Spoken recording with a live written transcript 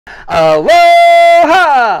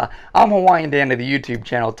Aloha! I'm Hawaiian Dan of the YouTube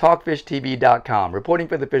channel TalkFishTV.com, reporting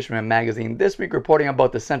for the Fisherman Magazine. This week reporting on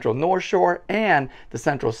both the central North Shore and the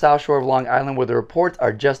central South Shore of Long Island, where the reports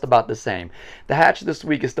are just about the same. The hatch this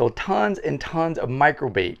week is still tons and tons of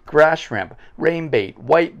microbait, grass shrimp, rainbait,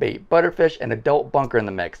 whitebait, butterfish, and adult bunker in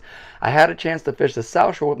the mix. I had a chance to fish the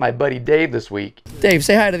South Shore with my buddy Dave this week. Dave,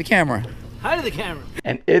 say hi to the camera. Hi to the camera.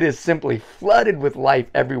 And it is simply flooded with life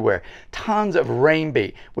everywhere. Tons of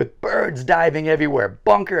rainbait with birds diving everywhere.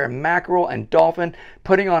 Bunker and mackerel and dolphin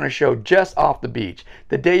putting on a show just off the beach.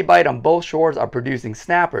 The day bite on both shores are producing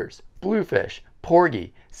snappers, bluefish,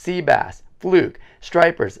 porgy, sea bass, fluke,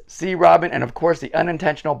 stripers, sea robin, and of course the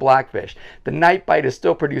unintentional blackfish. The night bite is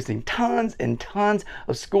still producing tons and tons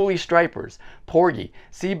of schoolie stripers, porgy,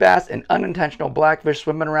 sea bass, and unintentional blackfish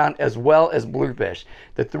swimming around, as well as bluefish.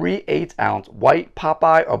 The 3/8 ounce white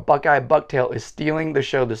popeye or buckeye bucktail is stealing the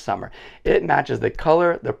show this summer. It matches the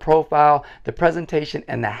color, the profile, the presentation,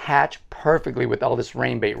 and the hatch perfectly with all this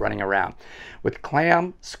rainbait running around. With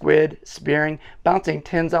clam, squid, spearing, bouncing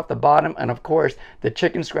tins off the bottom, and of course the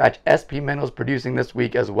chicken scratch SP minnows producing this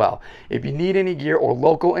week as well. If you need any gear or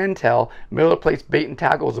local intel, Miller Place Bait and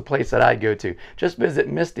Tackle is a place that I go to. Just visit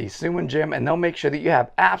Misty, Sue, and Jim, and they'll make sure that you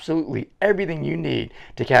have absolutely everything you need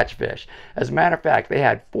to catch fish. As a matter of fact, they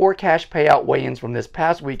had 4 cash payout weigh-ins from this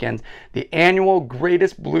past weekend, the annual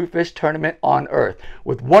greatest bluefish tournament on earth,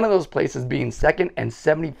 with one of those places being second and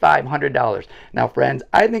 $7,500. Now friends,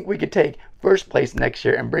 I think we could take first place next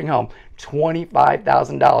year and bring home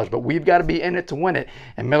 $25,000, but we've got to be in it to win it,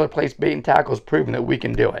 and Miller Place Bait and Tackle has proven that we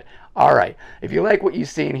can do it. Alright, if you like what you've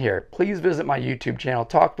seen here, please visit my YouTube channel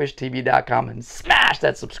TalkFishTV.com and smash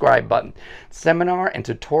that subscribe button. Seminar and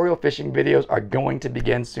tutorial fishing videos are going to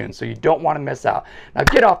begin soon, so you don't want to miss out. Now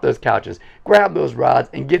get off those couches, grab those rods,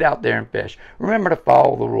 and get out there and fish. Remember to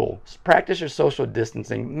follow the rules. Practice your social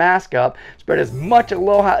distancing, mask up, spread as much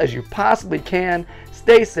aloha as you possibly can,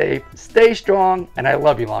 stay safe, stay strong, and I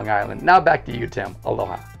love you, Long Island. Now back to you, Tim.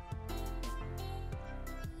 Aloha.